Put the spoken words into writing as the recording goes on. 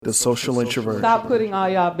The social introvert. Stop putting all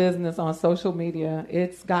y'all business on social media.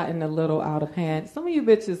 It's gotten a little out of hand. Some of you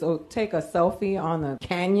bitches will take a selfie on a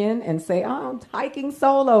canyon and say, oh, I'm hiking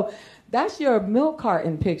solo. That's your milk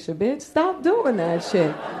carton picture, bitch. Stop doing that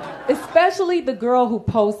shit. Especially the girl who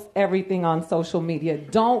posts everything on social media.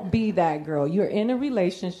 Don't be that girl. You're in a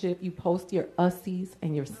relationship. You post your ussies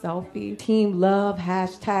and your selfie. Team love,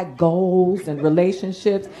 hashtag goals and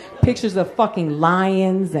relationships. Pictures of fucking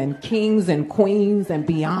lions and kings and queens and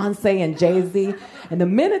Beyonce and Jay-Z. And the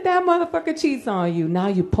minute that motherfucker cheats on you, now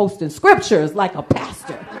you're posting scriptures like a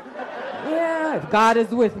pastor. Yeah, if God is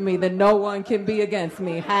with me, then no one can be against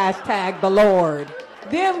me. Hashtag the Lord.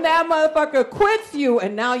 Then that motherfucker quits you,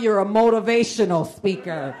 and now you're a motivational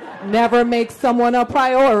speaker. Never make someone a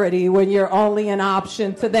priority when you're only an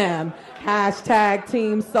option to them. Hashtag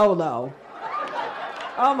team solo.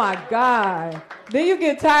 Oh my God. Then you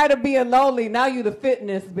get tired of being lonely. Now you the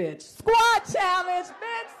fitness bitch. Squat challenge, bitch.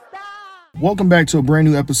 Welcome back to a brand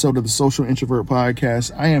new episode of the Social Introvert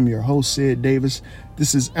Podcast. I am your host, Sid Davis.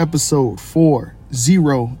 This is episode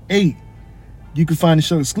 408. You can find the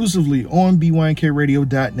show exclusively on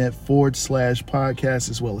bynkradio.net/podcast,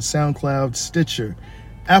 as well as SoundCloud, Stitcher,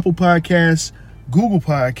 Apple Podcasts, Google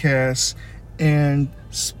Podcasts, and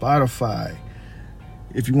Spotify.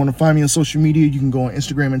 If you want to find me on social media, you can go on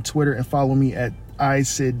Instagram and Twitter and follow me at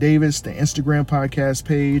 @SidDavis. The Instagram podcast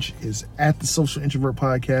page is at the Social Introvert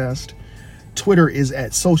Podcast. Twitter is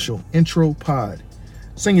at Social Intro Pod.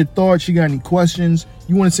 Send your thoughts. You got any questions?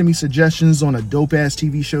 You want to send me suggestions on a dope-ass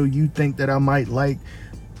TV show you think that I might like?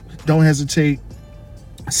 Don't hesitate.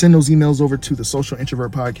 Send those emails over to the Social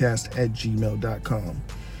Introvert Podcast at gmail.com.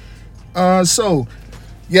 I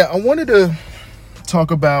wanted to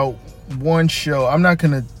talk about one show. I'm not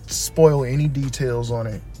going to spoil any details on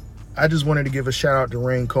it. I just wanted to give a shout out to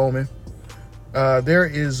Rain Coleman. There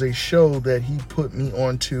is a show that he put me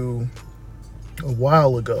onto a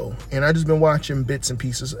while ago, and I just been watching bits and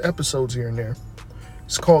pieces, episodes here and there.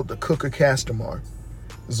 It's called The Cooker Castamar.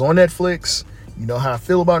 It's on Netflix. You know how I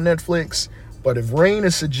feel about Netflix, but if Rain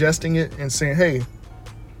is suggesting it and saying, hey,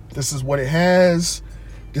 this is what it has,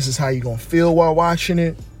 this is how you're gonna feel while watching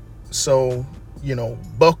it, so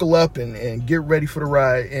buckle up and get ready for the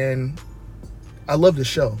ride. And I love the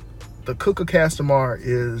show. The Cooker Castamar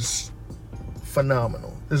is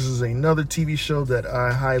phenomenal. This is another TV show that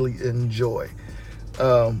I highly enjoy.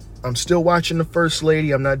 I'm still watching The First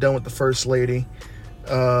Lady. I'm not done with The First Lady.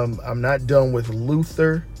 I'm not done with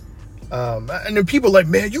Luther. And then people are like,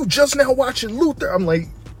 man, you just now watching Luther. I'm like,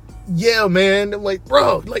 yeah, man. I'm like,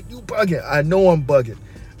 bro, like, you bugging. I know I'm bugging.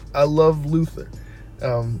 I love Luther.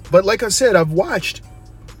 But like I said, I've watched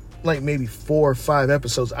like maybe 4 or 5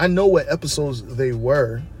 episodes. I know what episodes they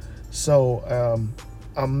were. So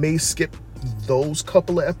I may skip those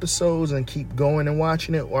couple of episodes and keep going and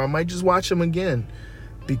watching it, or I might just watch them again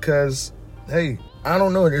because, hey, I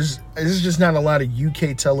don't know. There's just not a lot of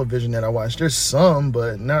UK television that I watch. There's some,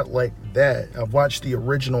 but not like that. I've watched the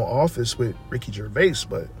original Office with Ricky Gervais,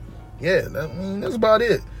 but yeah, that's about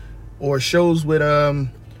it. Or shows with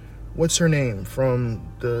what's her name from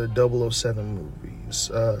the 007 movies,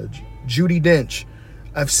 Judi Dench.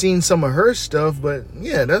 I've seen some of her stuff, but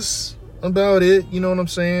yeah, that's about it. You know what I'm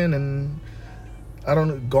saying? And I don't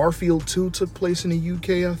know. Garfield 2 took place in the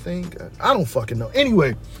UK, I think. I don't fucking know.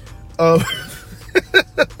 Anyway, I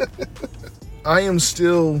am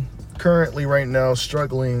still currently right now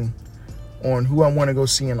struggling on who I want to go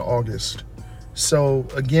see in August. So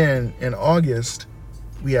again, in August,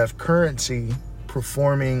 we have Currency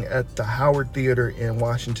performing at the Howard Theater in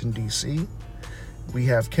Washington, D.C. We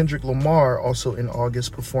have Kendrick Lamar also in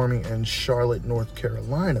August performing in Charlotte, North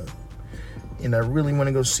Carolina. And I really want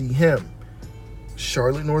to go see him.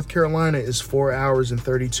 Charlotte, North Carolina is 4 hours and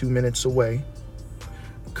 32 minutes away.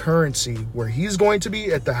 Currency, where he's going to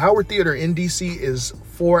be at the Howard Theater in DC, is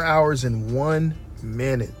 4 hours and 1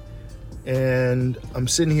 minute. And I'm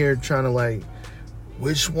sitting here trying to like,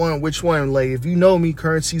 which one? Like, if you know me,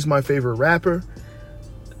 Currency's my favorite rapper.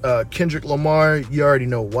 Kendrick Lamar, you already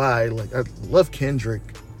know why. Like, I love Kendrick.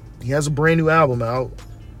 He has a brand new album out.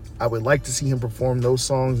 I would like to see him perform those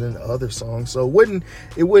songs and other songs. So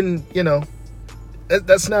it wouldn't,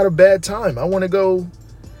 that's not a bad time. I want to go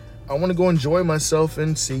enjoy myself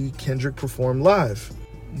and see Kendrick perform live.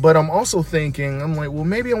 But I'm also thinking, I'm like, well,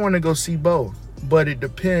 maybe I want to go see both. But it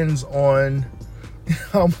depends on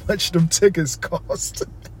how much them tickets cost.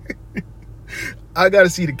 I got to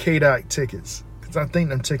see the K-Dot tickets because I think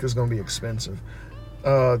them tickets going to be expensive.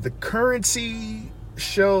 The Currency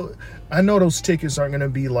show, I know those tickets aren't going to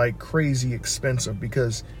be like crazy expensive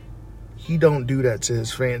because he don't do that to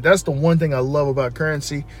his fans. That's the one thing I love about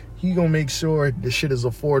Currency. He gonna make sure the shit is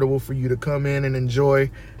affordable for you to come in and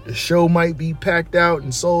enjoy. The show might be packed out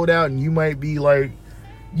and sold out, and you might be like,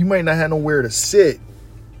 you might not have nowhere to sit,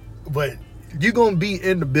 but you're gonna be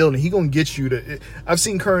in the building. He gonna get you to. I've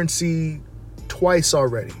seen Currency twice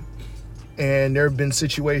already, and there have been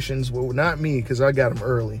situations, well, not me because I got him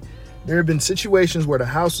early. There have been situations where the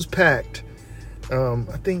house was packed.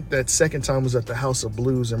 I think that second time was at the House of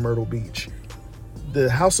Blues in Myrtle Beach. The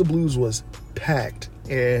House of Blues was packed,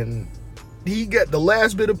 and he got the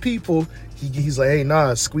last bit of people. He's like, hey,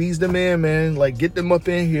 nah, squeeze them in, man. Like, get them up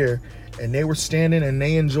in here. And they were standing and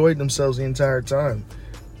they enjoyed themselves the entire time.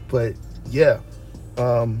 But yeah,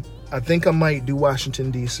 I think I might do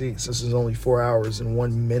Washington, D.C. since it's only 4 hours and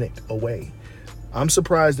 1 minute away. I'm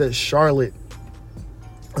surprised that Charlotte,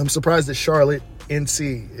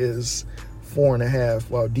 NC is 4.5,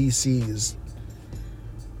 while DC is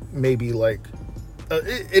maybe like,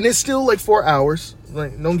 and it's still like 4 hours.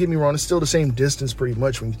 Like, don't get me wrong, it's still the same distance pretty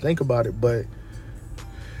much when you think about it, but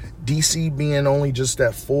DC being only just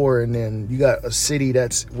at 4, and then you got a city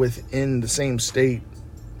that's within the same state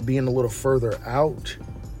being a little further out,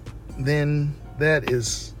 then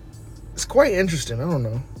it's quite interesting. I don't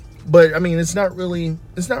know. But I mean, it's not really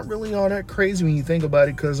all that crazy when you think about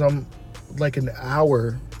it, because I'm like an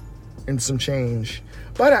hour and some change,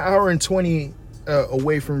 about an hour and 20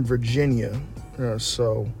 away from Virginia.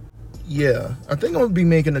 So yeah, I think I'm gonna be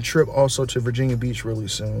making a trip also to Virginia Beach really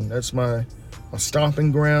soon. That's my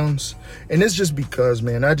stomping grounds, and it's just because,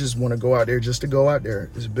 man, I just want to go out there just to go out there.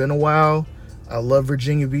 It's been a while. I love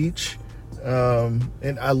Virginia Beach,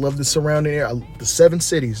 and I love the surrounding area. The 7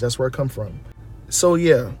 cities, that's where I come from. So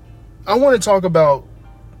yeah, I want to talk about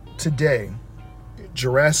today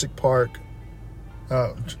Jurassic Park,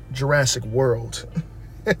 Jurassic World,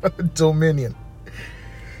 Dominion.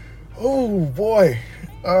 Oh boy,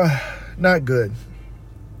 not good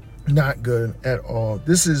at all.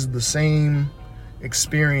 This is the same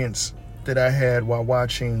experience that I had while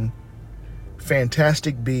watching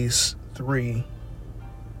Fantastic Beasts 3,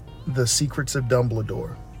 The Secrets of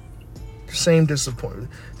Dumbledore. Same disappointment,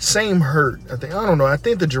 same hurt. I don't know. I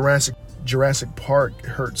think the Jurassic Park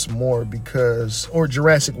hurts more or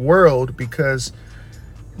Jurassic World, because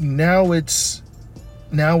now it's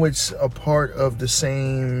a part of the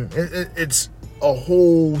same. It's a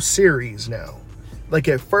whole series now. Like,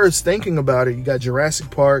 at first, thinking about it, you got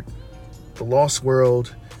Jurassic Park, The Lost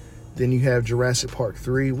World, then you have Jurassic Park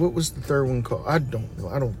 3. What was the third one called? I don't know.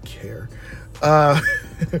 I don't care.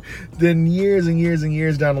 Then years and years and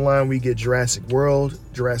years down the line, we get Jurassic World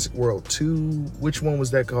 2. Which one was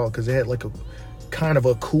that called? Because it had like a kind of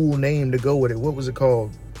a cool name to go with it. What was it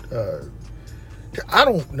called? I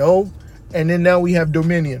don't know. And then now we have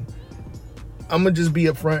Dominion. I'm going to just be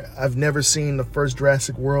upfront. I've never seen the first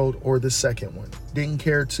Jurassic World or the second one. Didn't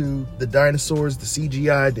care to. The dinosaurs, the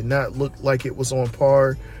CGI did not look like it was on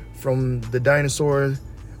par from the dinosaur,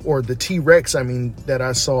 or the T-Rex, that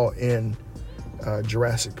I saw in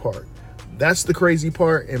Jurassic Park. That's the crazy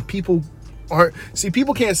part. And people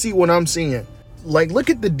can't see what I'm seeing. Like,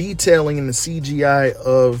 look at the detailing in the CGI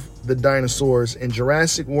of the dinosaurs in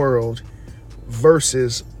Jurassic World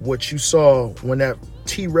versus what you saw when that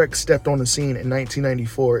T-Rex stepped on the scene in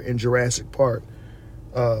 1994 in Jurassic Park,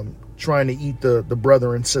 trying to eat the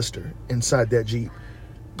brother and sister inside that Jeep.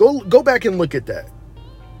 Go back and look at that.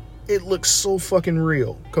 It looks so fucking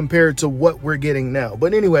real compared to what we're getting now.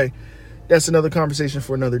 But anyway, that's another conversation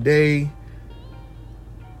for another day.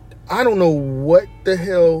 I don't know what the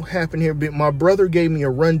hell happened here, but my brother gave me a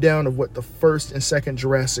rundown of what the first and second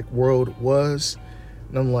Jurassic World was.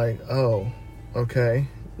 And I'm like, oh, okay,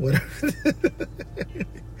 whatever.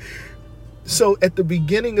 So at the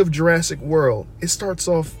beginning of Jurassic World, it starts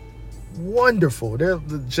off wonderful. They're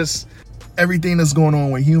just everything that's going on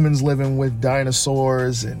with humans living with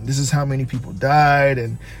dinosaurs, and this is how many people died,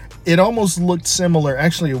 and it almost looked similar.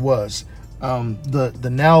 Actually, it was the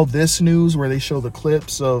Now This News, where they show the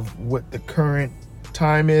clips of what the current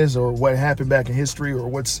time is, or what happened back in history, or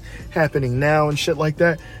what's happening now and shit like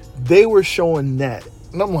that. They were showing that,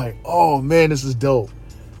 and I'm like, oh man, this is dope.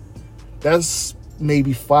 That's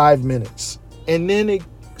maybe 5 minutes, and then it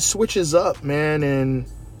switches up, man, and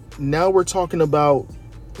now we're talking about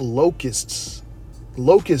locusts.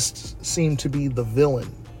 Locusts seem to be the villain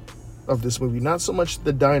of this movie, not so much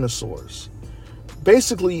the dinosaurs.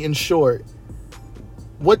 Basically, in short,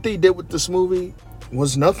 what they did with this movie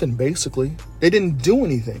was nothing. Basically, they didn't do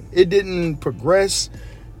anything. It didn't progress.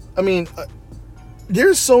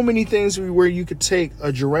 There's so many things where you could take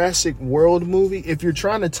a Jurassic World movie, if you're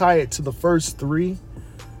trying to tie it to the first 3.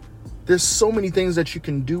 There's so many things that you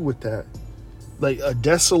can do with that. like a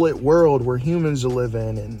desolate world where humans are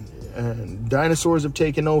living and dinosaurs have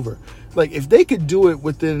taken over. Like, if they could do it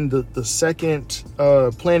within the second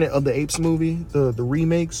Planet of the Apes movie, the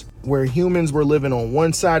remakes, where humans were living on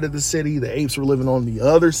one side of the city, the apes were living on the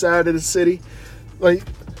other side of the city, like,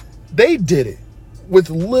 they did it with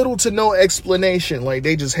little to no explanation. Like,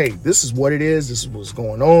 they just, hey, this is what it is, this is what's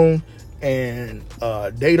going on, and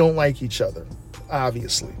they don't like each other,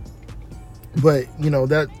 obviously. But, you know,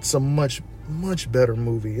 that's a much better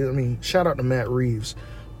movie. I mean, shout out to Matt Reeves.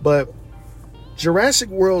 But Jurassic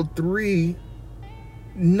World 3,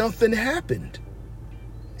 nothing happened.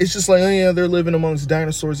 It's just like, oh yeah, they're living amongst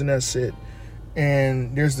dinosaurs and that's it.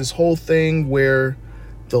 And there's this whole thing where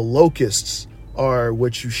the locusts are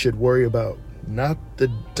what you should worry about, not the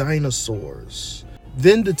dinosaurs.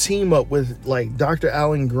 Then to team up with like Dr.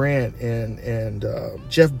 Alan Grant and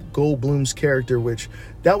Jeff Goldblum's character, which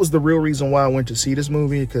that was the real reason why I went to see this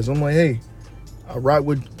movie, because I'm like, hey, I ride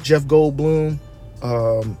with Jeff Goldblum.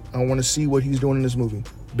 I want to see what he's doing in this movie.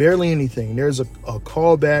 Barely anything. There's a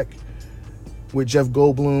callback with Jeff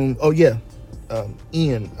Goldblum. Oh yeah,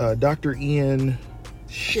 Ian, Dr. Ian.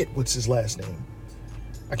 Shit, what's his last name?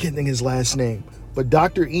 I can't think of his last name. But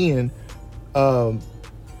Dr. Ian,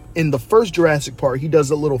 in the first Jurassic Park, he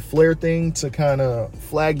does a little flare thing to kind of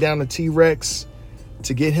flag down the T-Rex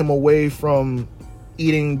to get him away from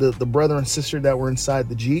eating the brother and sister that were inside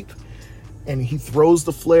the Jeep. And he throws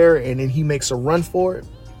the flare and then he makes a run for it.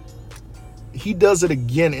 He does it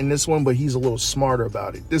again in this one, but he's a little smarter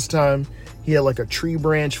about it. This time he had like a tree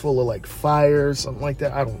branch full of like fire or something like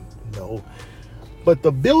that. I don't know. But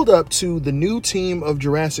the build up to the new team of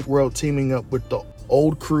Jurassic World teaming up with the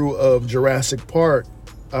old crew of Jurassic Park,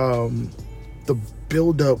 the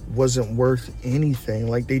build up wasn't worth anything.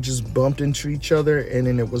 Like, they just bumped into each other and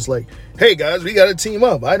then it was like, hey guys, we got to team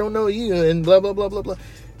up. I don't know you and blah, blah, blah, blah, blah.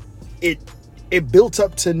 It built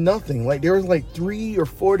up to nothing. Like, there was like 3 or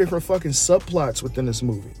 4 different fucking subplots within this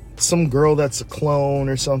movie. Some girl that's a clone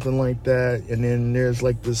or something like that. And then there's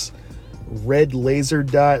like this red laser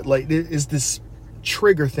dot. Like, there is this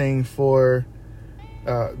trigger thing for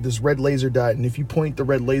this red laser dot. And if you point the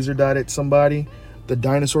red laser dot at somebody, the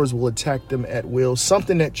dinosaurs will attack them at will.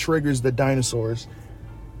 Something that triggers the dinosaurs.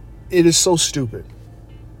 It is so stupid.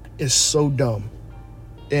 It's so dumb.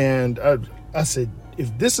 And I said,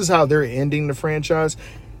 if this is how they're ending the franchise,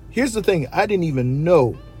 here's the thing. I didn't even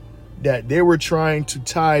know that they were trying to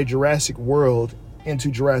tie Jurassic World into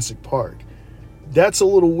Jurassic Park. That's a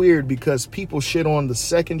little weird because people shit on the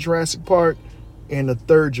second Jurassic Park and the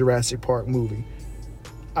third Jurassic Park movie.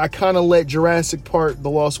 I kind of let Jurassic Park The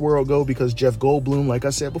Lost World go because Jeff Goldblum, like I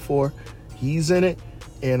said before, he's in it.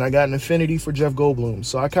 And I got an affinity for Jeff Goldblum.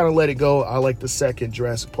 So I kind of let it go. I like the second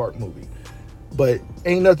Jurassic Park movie. But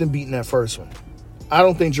ain't nothing beating that first one. I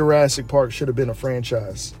don't think Jurassic Park should have been a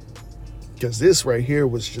franchise. Because this right here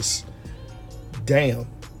was just, damn,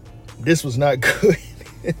 this was not good.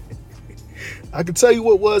 I can tell you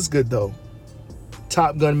what was good, though.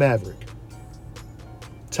 Top Gun Maverick.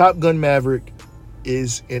 Top Gun Maverick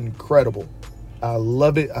is incredible. I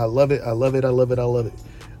love it. I love it. I love it. I love it. I love it.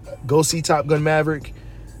 Go see Top Gun Maverick.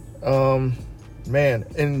 Man,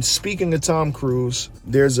 and speaking of Tom Cruise,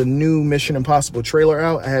 there's a new Mission Impossible trailer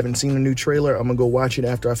out. I haven't seen the new trailer. I'm gonna go watch it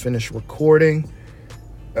after I finish recording.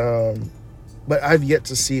 But I've yet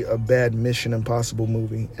to see a bad Mission Impossible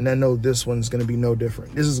movie, and I know this one's gonna be no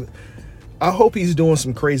different. I hope he's doing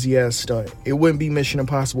some crazy ass stunt. It wouldn't be Mission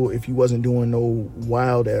Impossible if he wasn't doing no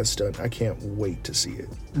wild ass stunt. I can't wait to see it.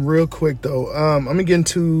 Real quick though, I'm gonna get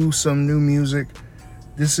into some new music.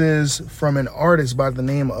 This is from an artist by the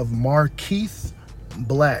name of Markeith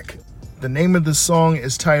Black. The name of the song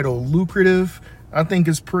is titled Lucrative. I think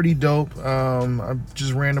it's pretty dope. I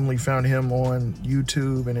just randomly found him on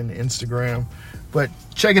YouTube and in Instagram. But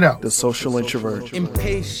check it out. The Social Introvert.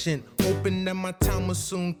 Impatient, hoping that my time will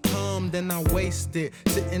soon come, then I waste it.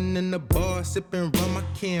 Sitting in the bar, sipping rum, I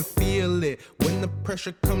can't feel it. When the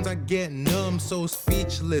pressure comes, I get numb, so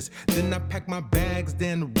speechless. Then I pack my bags,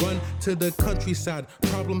 then run to the countryside.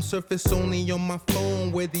 Problem surface only on my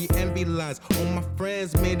phone, where the envy lies. All my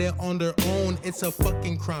friends made it on their own, it's a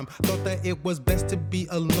fucking crime. Thought that it was best to be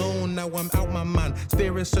alone, now I'm out my mind.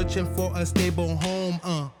 Spirit searching for a stable home,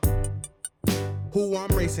 Who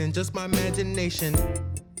I'm racing, just my imagination.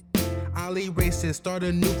 I'll erase it, start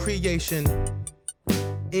a new creation.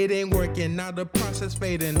 It ain't working, now the process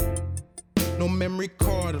fading. No memory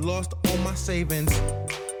card, lost all my savings.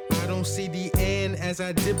 I don't see the end as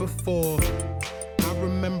I did before. I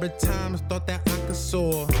remember times, thought that I could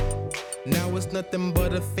soar. Now it's nothing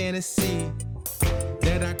but a fantasy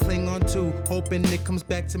that I cling on to, hoping it comes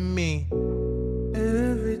back to me.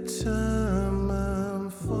 Every time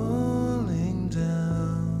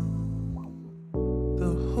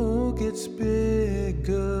gets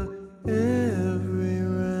bigger every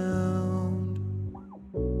round.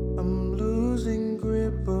 I'm losing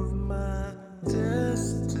grip of my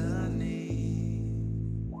destiny.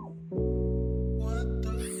 What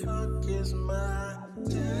the fuck is my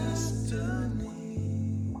destiny?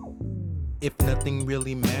 If nothing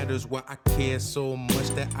really matters, why I care so much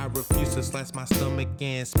that I refuse to slice my stomach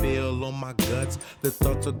and spill on my guts. The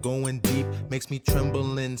thoughts are going deep, makes me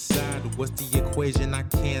tremble inside. What's the equation I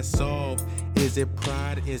can't solve? Is it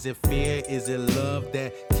pride? Is it fear? Is it love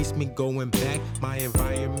that keeps me going back? My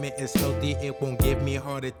environment is healthy, it won't give me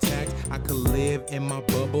heart attacks. I could live in my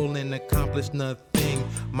bubble and accomplish nothing.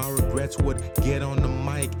 My regrets would get on the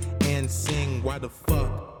mic and sing. Why the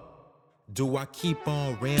fuck do I keep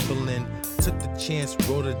on rambling? Took the chance,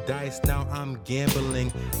 rolled the dice, now I'm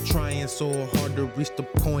gambling. Trying so hard to reach the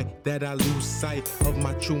point that I lose sight of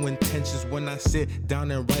my true intentions when I sit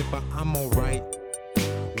down and write, but I'm alright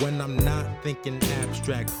when I'm not thinking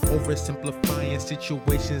abstract, oversimplifying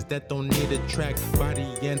situations that don't need a track. By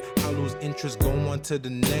the end, I lose interest, go on to the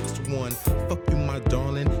next one. Fuck you, my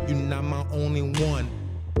darling, you're not my only one.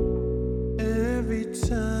 Every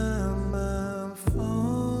time I'm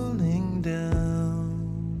falling down,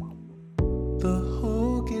 the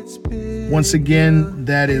hole gets big. Once again,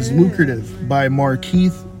 that is Lucrative by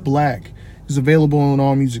Markeith Black. He's available on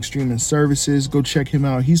all music streaming services. Go check him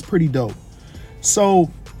out. He's pretty dope. So,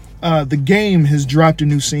 The Game has dropped a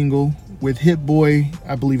new single with Hit Boy.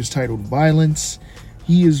 I believe it's titled Violence.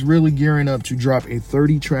 He is really gearing up to drop a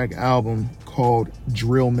 30-track album called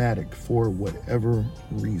Drillmatic for whatever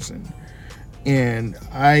reason. And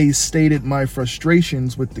I stated my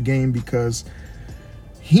frustrations with The Game because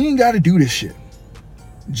he ain't got to do this shit.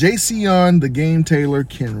 JC on The Game Taylor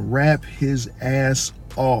can rap his ass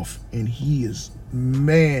off, and he is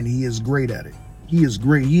great at it. He is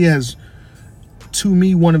great. He has, to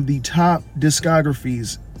me, one of the top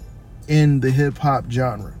discographies in the hip-hop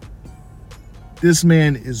genre. This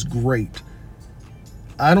man is great.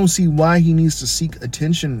 I don't see why he needs to seek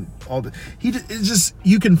attention all the. It's just,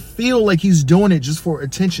 you can feel like he's doing it just for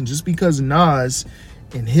attention, just because Nas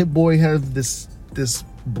and Hit Boy have this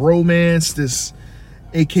bromance, this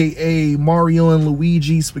AKA Mario and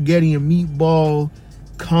Luigi spaghetti and meatball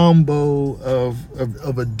combo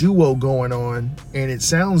of a duo going on, and it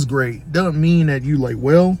sounds great. Doesn't mean that you like,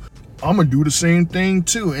 well, I'm gonna do the same thing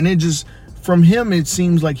too. And it just, from him, it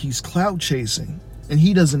seems like he's clout chasing, and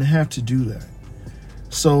he doesn't have to do that.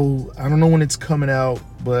 So I don't know when it's coming out,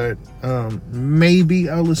 but maybe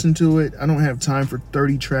I'll listen to it. I don't have time for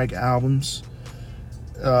 30-track albums.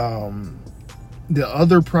 The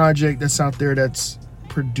other project that's out there that's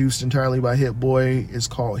produced entirely by Hit Boy is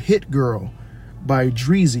called Hit Girl by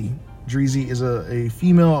Dreezy. Dreezy is a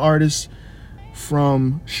female artist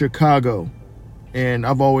from Chicago, and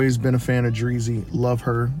I've always been a fan of Dreezy. Love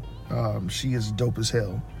her. She is dope as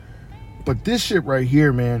hell. But this shit right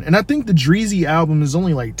here, man, and I think the Dreezy album is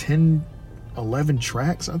only like 10, 11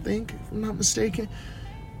 tracks, I think, if I'm not mistaken.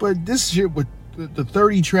 But this shit with the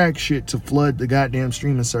 30-track shit to flood the goddamn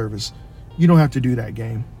streaming service, you don't have to do that,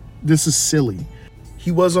 Game. This is silly.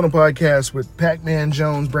 He was on a podcast with Pac-Man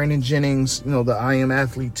Jones, Brandon Jennings, the I Am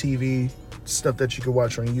Athlete TV stuff that you could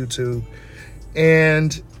watch on YouTube.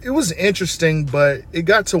 And it was interesting, but it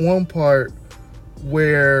got to one part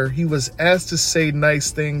where he was asked to say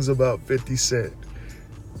nice things about 50 Cent.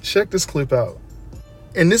 Check this clip out.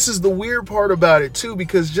 And this is the weird part about it too,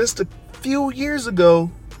 because just a few years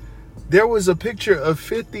ago, there was a picture of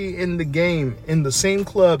 50 in The Game in the same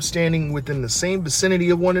club, standing within the same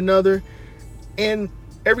vicinity of one another, and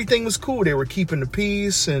everything was cool. They were keeping the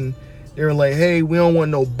peace, and they were like, hey, we don't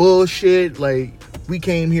want no bullshit. Like, we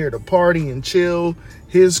came here to party and chill.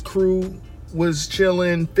 His crew was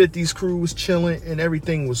chilling, 50's crew was chilling, and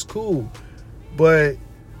everything was cool. But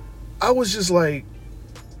I was just like,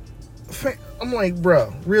 I'm like,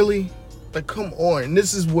 bro, really? Like, come on.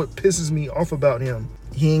 This is what pisses me off about him.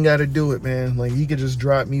 He ain't got to do it, man. Like, he could just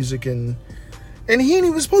drop music, and he ain't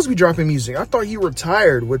even supposed to be dropping music. I thought he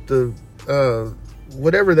retired with the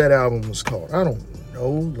whatever that album was called. I don't know.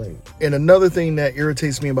 Like, and another thing that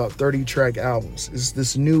irritates me about 30-track albums is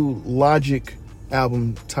this new Logic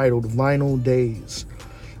album titled Vinyl Days.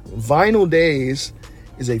 Vinyl Days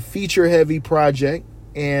is a feature-heavy project,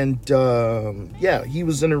 and he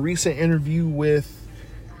was in a recent interview with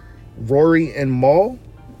Rory and Mal,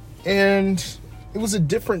 and it was a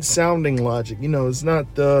different sounding Logic. It's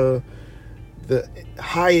not the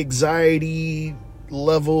high anxiety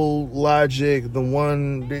level Logic,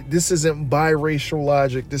 this isn't biracial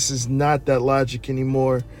Logic. This is not that Logic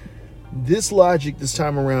anymore. This Logic this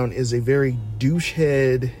time around is a very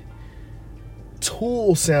douchehead,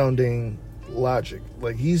 Tool sounding Logic.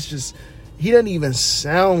 Like, he doesn't even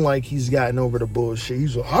sound like he's gotten over the bullshit.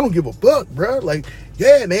 He's like, I don't give a fuck, bro. Like,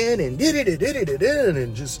 yeah, man, and did it,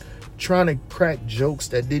 and just trying to crack jokes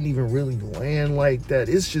that didn't even really land like that.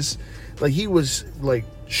 It's just like he was like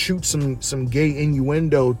shoot some gay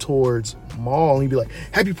innuendo towards Maul, and he'd be like,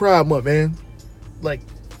 Happy Pride Month, man. Like,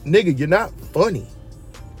 nigga, you're not funny,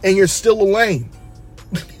 and you're still a lame.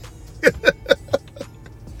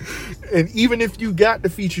 And even if you got the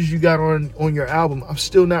features you got on your album, I'm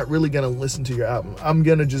still not really going to listen to your album. I'm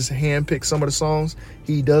going to just handpick some of the songs.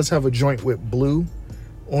 He does have a joint with Blue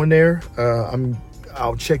on there.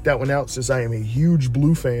 I'll check that one out since I am a huge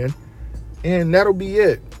Blue fan. And that'll be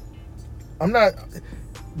it.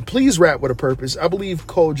 Please rap with a purpose. I believe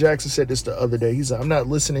Cole Jackson said this the other day. He's like, I'm not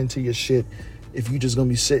listening to your shit if you just going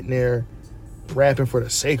to be sitting there rapping for the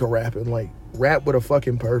sake of rapping. Like, rap with a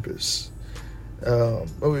fucking purpose. He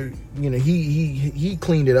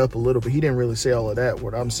cleaned it up a little bit. He didn't really say all of that,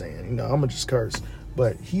 what I'm saying. I'm gonna just curse.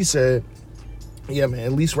 But he said, yeah, man,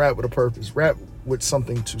 at least rap with a purpose. Rap with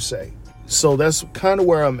something to say. So that's kind of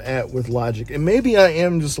where I'm at with Logic. And maybe I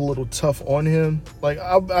am just a little tough on him. Like,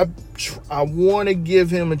 I want to give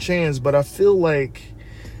him a chance, but I feel like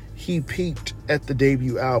he peaked at the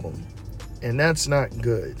debut album. And that's not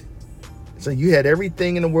good. So you had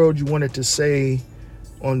everything in the world you wanted to say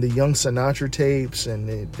on the Young Sinatra tapes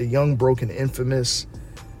and the Young Broken Infamous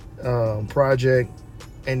project,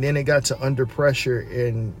 and then it got to Under Pressure,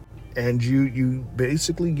 and you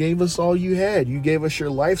basically gave us all you had. You gave us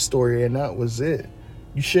your life story, and that was it.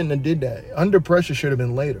 You shouldn't have did that. Under Pressure should have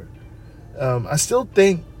been later. I still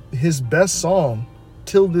think his best song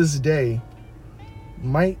till this day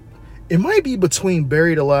might be between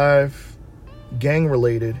Buried Alive, Gang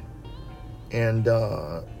Related, and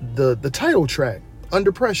the title track,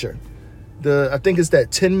 Under Pressure. I think it's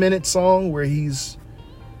that 10-minute song where he's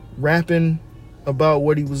rapping about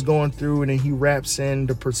what he was going through, and then he raps in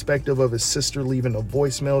the perspective of his sister leaving a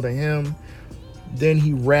voicemail to him. Then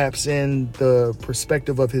he raps in the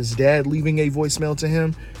perspective of his dad leaving a voicemail to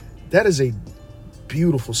him. That is a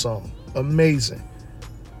beautiful song. Amazing.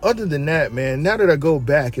 Other than that, man, now that I go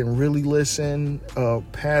back and really listen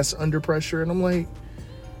past Under Pressure, and I'm like,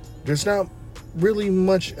 there's not really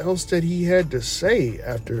much else that he had to say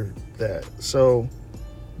after that. So,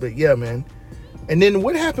 but yeah, man. And then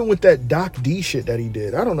what happened with that Doc D shit that he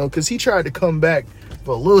did? I don't know, because he tried to come back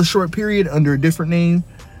for a little short period under a different name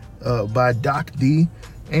by Doc D.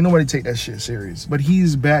 Ain't nobody take that shit serious. But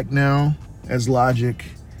he's back now as Logic.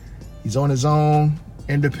 He's on his own,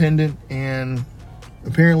 independent, and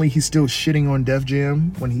apparently he's still shitting on Def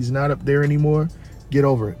Jam when he's not up there anymore. Get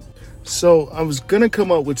over it. So I was going to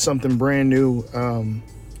come up with something brand new and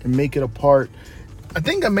make it a part. I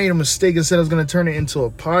think I made a mistake and said I was going to turn it into a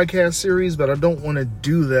podcast series, but I don't want to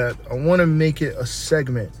do that. I want to make it a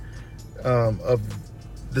segment of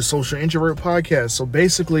the Social Introvert podcast. So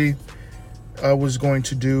basically, I was going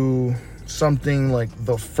to do something like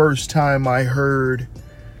the first time I heard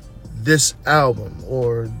this album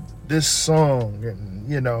or this song, and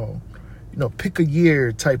you know, pick a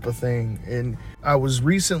year type of thing. And I was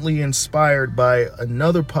recently inspired by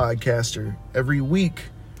another podcaster. Every week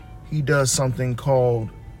he does something called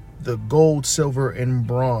the Gold, Silver, and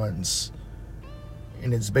Bronze.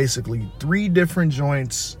 And it's basically 3 different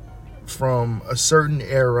joints from a certain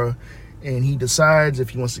era, and he decides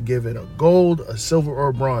if he wants to give it a gold, a silver, or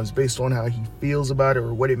a bronze based on how he feels about it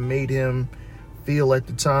or what it made him feel at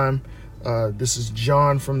the time. This is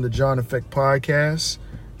John from the John Effect podcast.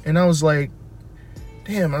 And I was like,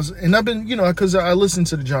 damn, I've been, because I listened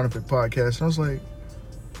to the John Effect podcast, and I was like,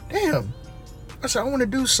 damn, I said, I want to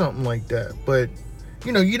do something like that. But,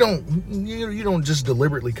 you don't just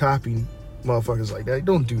deliberately copy motherfuckers like that. You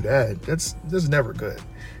don't do that. That's never good.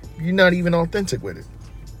 You're not even authentic with it.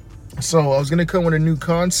 So I was going to come with a new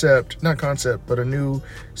a new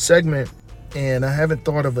segment, and I haven't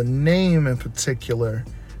thought of a name in particular,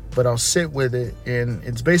 but I'll sit with it, and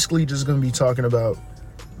it's basically just going to be talking about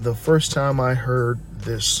the first time I heard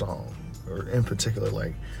this song, or in particular,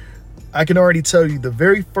 like, I can already tell you the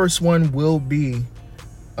very first one will be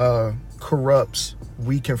Corrupt's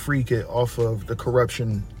We Can Freak It off of the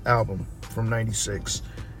Corruption album from 96.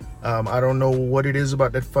 I don't know what it is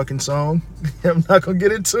about that fucking song. I'm not going to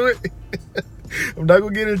get into it.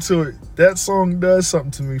 That song does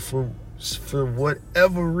something to me for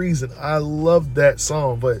whatever reason. I love that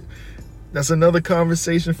song, but that's another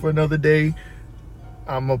conversation for another day.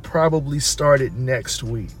 I'm going to probably start it next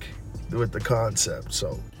week with the concept.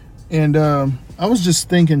 So, and I was just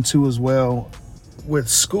thinking too as well with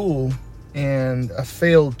school, and I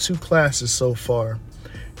failed 2 classes so far.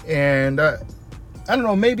 And I don't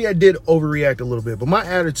know, maybe I did overreact a little bit, but my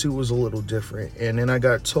attitude was a little different. And then I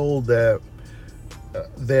got told that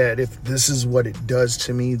if this is what it does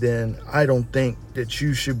to me, then I don't think that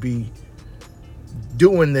you should be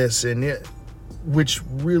doing this, and it, which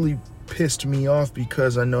really pissed me off,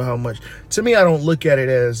 because I know how much, to me, I don't look at it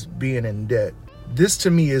as being in debt. This to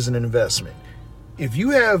me is an investment. If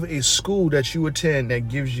you have a school that you attend that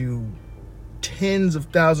gives you tens of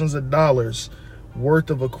thousands of dollars worth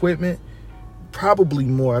of equipment, probably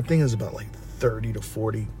more, I think it's about like 30 to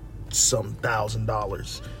 40 some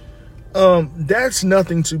 $1,000. That's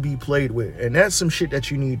nothing to be played with, and that's some shit that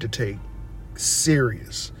you need to take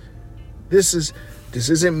serious. This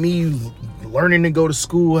isn't me learning to go to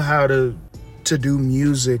school how to do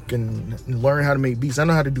music and learn how to make beats. I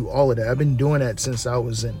know how to do all of that. I've been doing that since I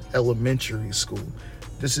was in elementary school.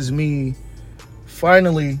 This is me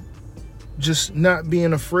finally just not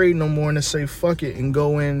being afraid no more and to say fuck it and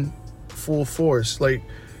go in full force. Like,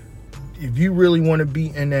 if you really want to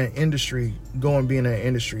be in that industry, go and be in that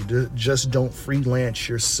industry. Just don't freelance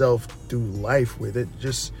yourself through life with it.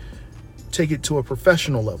 Just take it to a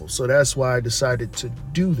professional level. So that's why I decided to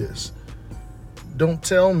do this. Don't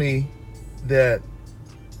tell me that,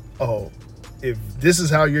 oh, if this is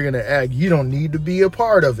how you're going to act, you don't need to be a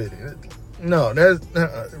part of it. No, that's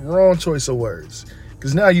wrong choice of words.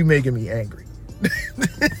 Because now you're making me angry.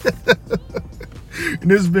 And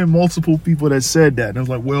there's been multiple people that said that. And I was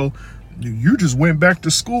like, well, you just went back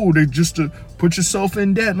to school just to put yourself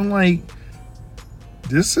in debt. And I'm like,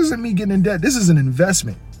 this isn't me getting in debt. This is an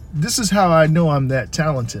investment. This is how I know I'm that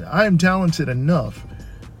talented. I am talented enough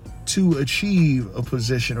to achieve a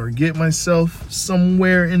position or get myself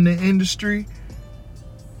somewhere in the industry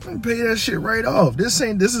and pay that shit right off. This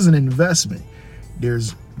is an investment.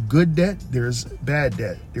 There's good debt, there's bad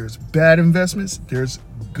debt. There's bad investments, there's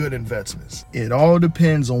good investments. It all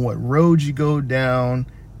depends on what road you go down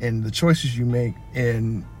and the choices you make,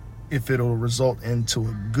 and if it'll result into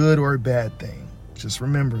a good or a bad thing. Just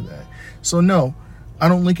remember that. So no, I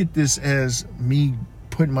don't look at this as me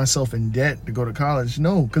putting myself in debt to go to college.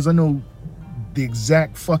 No, because I know the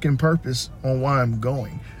exact fucking purpose on why I'm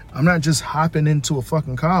going. I'm not just hopping into a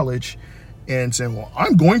fucking college and saying, well,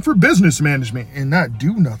 I'm going for business management and not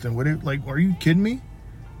do nothing with it. Like, are you kidding me?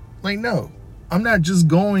 Like, no, I'm not just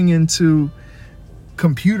going into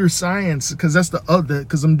computer science because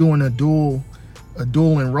I'm doing a dual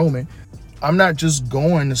enrollment. I'm not just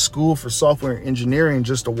going to school for software engineering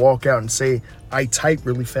just to walk out and say I type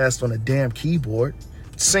really fast on a damn keyboard.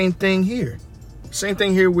 Same thing here. Same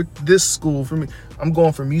thing here with this school for me. I'm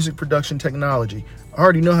going for music production technology. I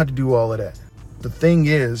already know how to do all of that. The thing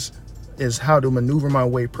is how to maneuver my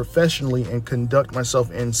way professionally and conduct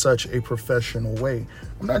myself in such a professional way.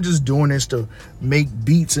 I'm not just doing this to make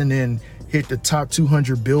beats and then hit the top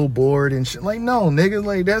 200 Billboard and shit. Like, no, nigga,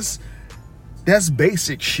 like that's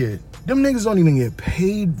basic shit. Them niggas don't even get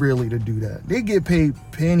paid really to do that. They get paid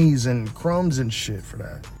pennies and crumbs and shit for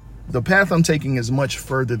that. The path I'm taking is much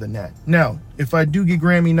further than that. Now, if I do get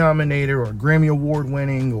Grammy nominated or Grammy award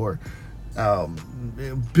winning or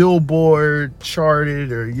Billboard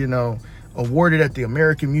charted or, awarded at the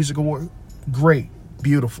American Music Award, great,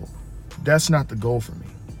 beautiful. That's not the goal for me.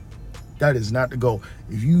 That is not the goal.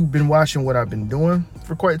 If you've been watching what I've been doing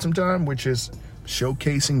for quite some time, which is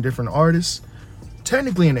showcasing different artists,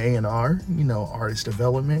 technically an A&R, artist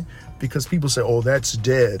development, because people say, oh, that's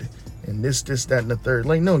dead, and this, that, and the third.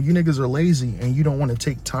 Like, no, you niggas are lazy, and you don't want to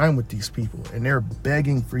take time with these people, and they're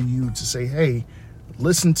begging for you to say, hey,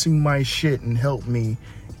 listen to my shit and help me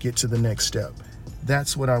get to the next step.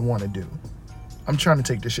 That's what I want to do. I'm trying to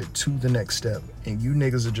take this shit to the next step, and you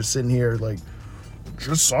niggas are just sitting here like,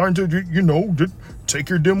 just sign to, take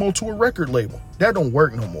your demo to a record label. That don't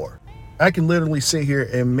work no more. I can literally sit here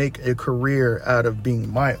and make a career out of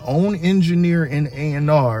being my own engineer in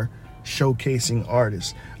A&R, showcasing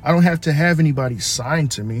artists. I don't have to have anybody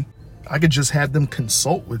signed to me. I could just have them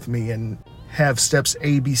consult with me and have steps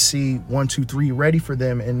A, B, C, 1, 2, 3 ready for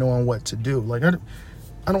them and knowing what to do. Like,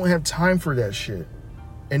 I don't have time for that shit.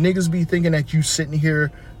 And niggas be thinking that you sitting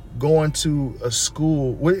here going to a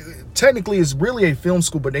school. Technically, it's really a film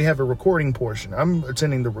school, but they have a recording portion. I'm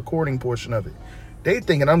attending the recording portion of it. They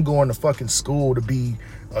thinking I'm going to fucking school to be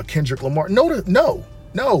a Kendrick Lamar.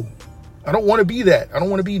 No. I don't want to be that. I don't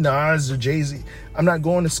want to be Nas or Jay-Z. I'm not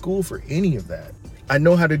going to school for any of that. I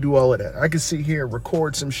know how to do all of that. I can sit here,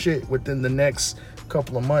 record some shit within the next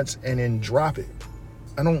couple of months and then drop it.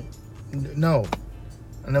 No.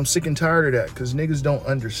 And I'm sick and tired of that because niggas don't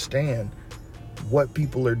understand what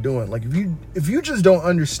people are doing. Like, if you just don't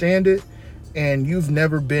understand it and you've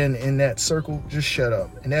never been in that circle, just shut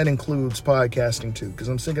up. And that includes podcasting too, because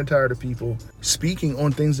I'm sick and tired of people speaking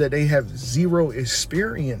on things that they have zero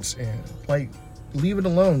experience in. Like, leave it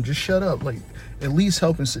alone. Just shut up. Like, at least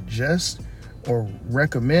help and suggest or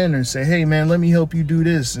recommend and say, hey man, let me help you do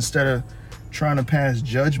this, instead of trying to pass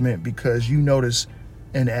judgment because you notice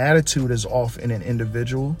an attitude is off in an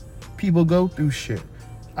individual. People go through shit.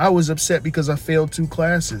 I was upset because I failed 2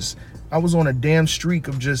 classes. I was on a damn streak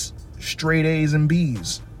of just straight A's and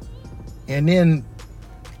B's. And then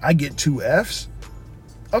I get 2 F's.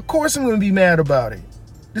 Of course I'm going to be mad about it.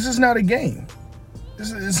 This is not a game.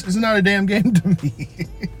 This is not a damn game to me.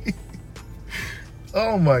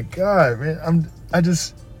 Oh my God, man.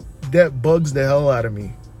 That bugs the hell out of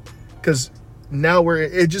me. Because now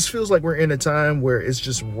it just feels like we're in a time where it's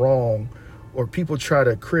just wrong, or people try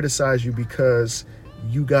to criticize you because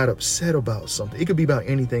you got upset about something. It could be about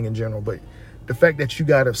anything in general, but the fact that you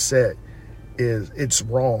got upset it's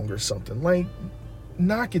wrong or something. Like,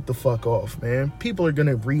 knock it the fuck off, man. People are going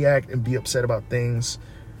to react and be upset about things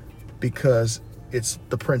because it's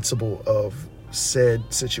the principle of said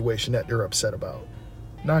situation that they're upset about.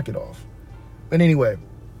 Knock it off. But anyway,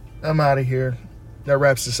 I'm out of here. That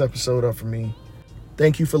wraps this episode up for me.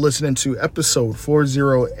 Thank you for listening to episode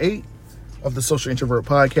 408 of the Social Introvert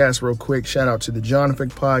Podcast. Real quick, shout out to the Jonathan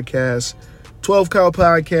Podcast, 12 Kyle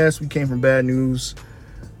Podcast, We Came From Bad News,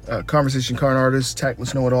 Conversation Con Artists,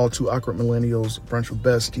 Tactless Know It All, 2 Awkward Millennials, Brunch with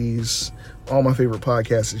Besties, all my favorite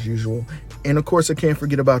podcasts as usual. And of course, I can't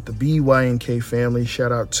forget about the BYNK family.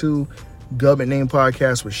 Shout out to Government Name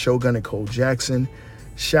Podcast with Shogun and Cole Jackson.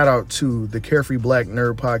 Shout out to the Carefree Black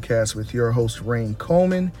Nerd Podcast with your host, Rain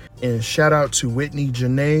Coleman. And shout out to Whitney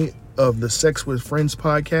Janae of the Sex with Friends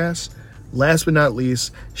Podcast. Last but not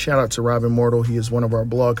least, shout out to Robin Mortal. He is one of our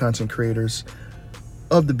blog content creators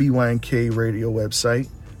of the BYNK radio website.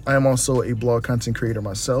 I am also a blog content creator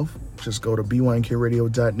myself. Just go to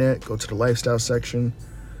bynkradio.net, go to the lifestyle section,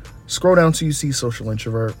 scroll down till you see Social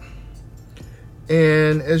Introvert.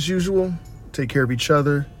 And as usual, take care of each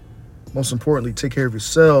other. Most importantly, take care of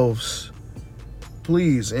yourselves.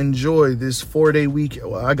 Please enjoy this 4-day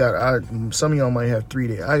weekend. Well, some of y'all might have 3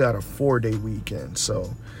 days. I got a 4-day weekend,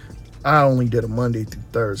 so I only did a Monday through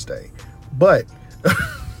Thursday. But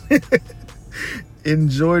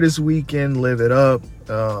enjoy this weekend, live it up.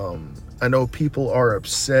 I know people are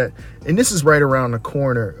upset, and this is right around the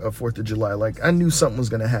corner of 4th of July. Like, I knew something was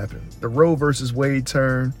going to happen. The Roe versus Wade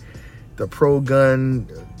turn, the pro-gun,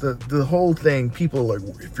 the whole thing. People are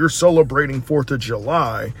like, if you're celebrating 4th of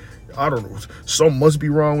July, I don't know, something must be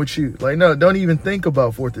wrong with you. Like, no, don't even think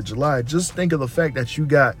about 4th of July. Just think of the fact that you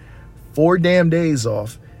got 4 damn days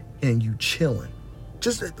off and you chilling.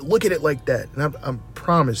 Just look at it like that, and I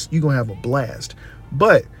promise you're going to have a blast.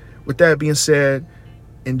 But with that being said,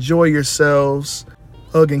 enjoy yourselves.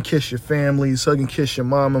 Hug and kiss your families. Hug and kiss your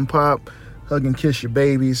mom and pop. Hug and kiss your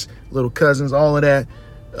babies, little cousins, all of that.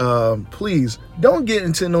 Please don't get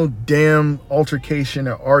into no damn altercation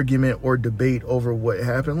or argument or debate over what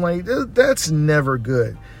happened. Like, that's never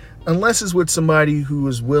good, unless it's with somebody who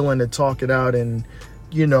is willing to talk it out and,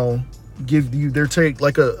 you know, give you their take,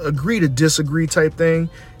 like a agree to disagree type thing.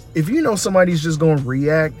 If you know somebody's just going to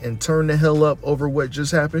react and turn the hell up over what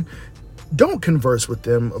just happened, don't converse with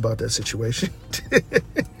them about that situation.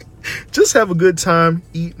 Just have a good time,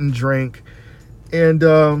 eat and drink, and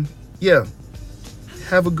yeah,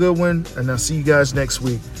 have a good one, and I'll see you guys next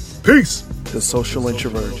week. Peace. The Social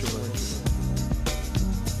Introvert.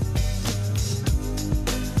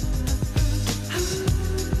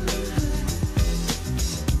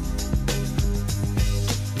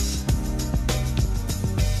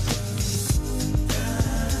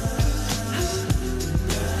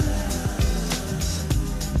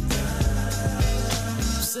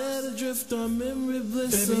 Drift on memory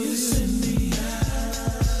bliss. Baby, you send me.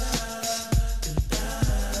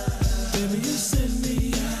 Baby, you send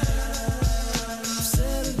me.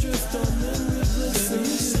 Set adrift on memory bliss. Baby,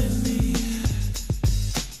 you send me.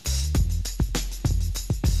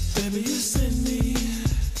 Baby, you send me.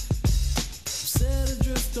 Set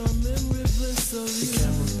adrift on memory bliss. The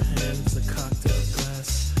camera pans, a cocktail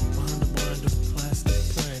glass behind a blind of plastic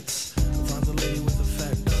planks. Finds a lady with a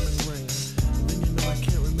fat diamond ring. Then you know I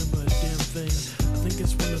can't remember a damn thing. I think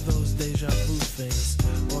it's one of those deja vu things,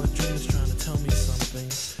 or a dream is trying to tell me something,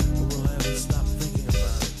 but will I ever stop thinking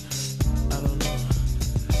about it? I don't know.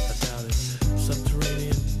 I doubt it.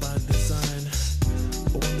 Subterranean by design.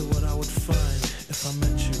 I wonder what I would find if I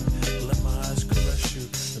met you. Let my eyes caress you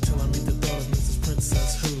until I meet the thought of Mrs.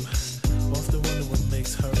 Princess who often wonder what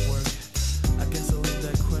makes her work. I guess I'll leave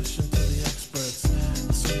that question to the experts,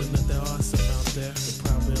 assuming that there are some out there, they're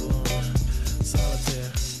probably alone.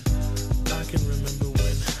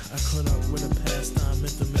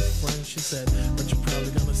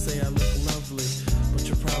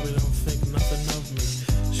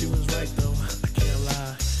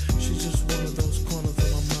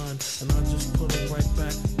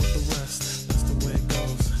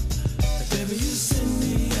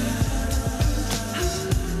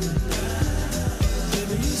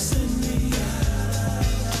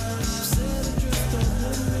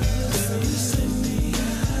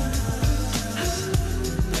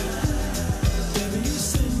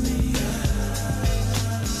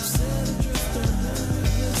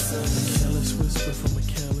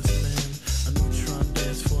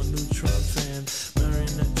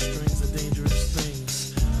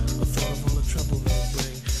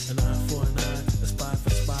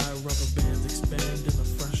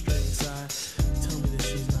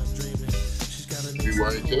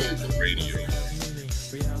 WYK, the radio.